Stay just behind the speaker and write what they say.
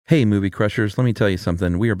Hey, movie crushers, let me tell you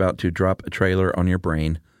something. We are about to drop a trailer on your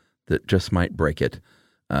brain that just might break it.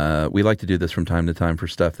 We like to do this from time to time for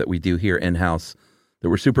stuff that we do here in-house that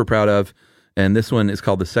we're super proud of. And this one is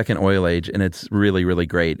called The Second Oil Age, and it's really, really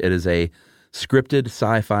great. It is a scripted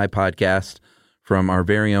sci-fi podcast from our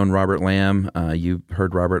very own Robert Lamb. You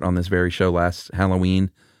heard Robert on this very show last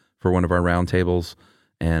Halloween for one of our roundtables.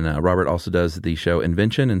 And Robert also does the show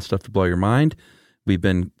Invention and Stuff to Blow Your Mind. We've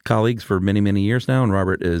been colleagues for many, many years now, and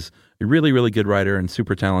Robert is a really, really good writer and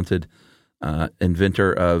super talented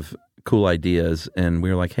inventor of cool ideas. And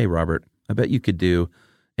we were like, hey, Robert, I bet you could do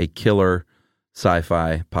a killer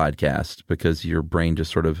sci-fi podcast because your brain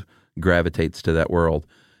just sort of gravitates to that world.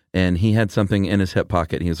 And he had something in his hip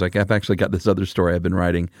pocket. He was like, I've actually got this other story I've been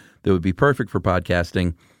writing that would be perfect for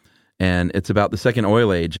podcasting. And it's about the second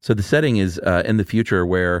oil age. So the setting is in the future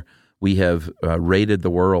where we have raided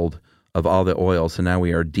the world of all the oil. So now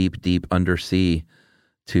we are deep, deep undersea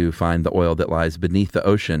to find the oil that lies beneath the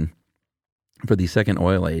ocean for the second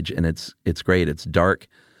oil age. And it's great. It's dark.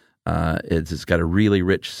 It's got a really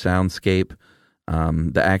rich soundscape.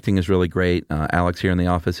 The acting is really great. Alex here in the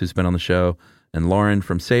office, who's been on the show, and Lauren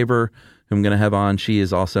from Savor, who I'm going to have on, she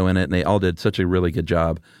is also in it. And they all did such a really good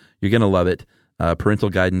job. You're going to love it. Parental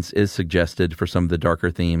guidance is suggested for some of the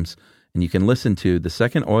darker themes. And you can listen to The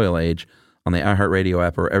Second Oil Age on the iHeartRadio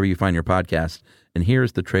app or wherever you find your podcast. And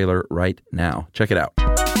here's the trailer right now. Check it out.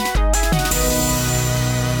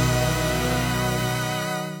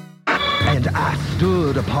 And I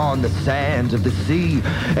stood upon the sands of the sea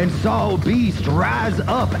and saw a beast rise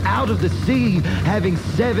up out of the sea, having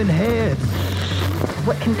 7 heads.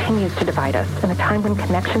 What continues to divide us in a time when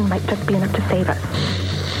connection might just be enough to save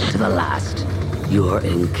us? To the last, you are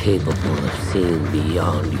incapable of seeing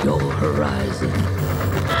beyond your horizon.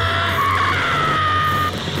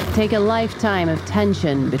 Take a lifetime of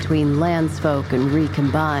tension between landsfolk and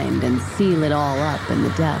Recombined and seal it all up in the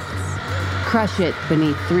depths. Crush it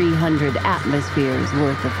beneath 300 atmospheres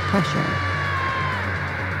worth of pressure.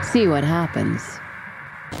 See what happens.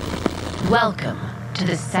 Welcome to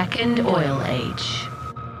the Second Oil Age.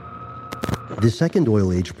 The Second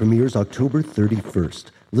Oil Age premieres October 31st.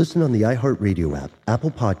 Listen on the iHeartRadio app,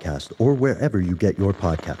 Apple Podcast, or wherever you get your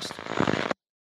podcasts.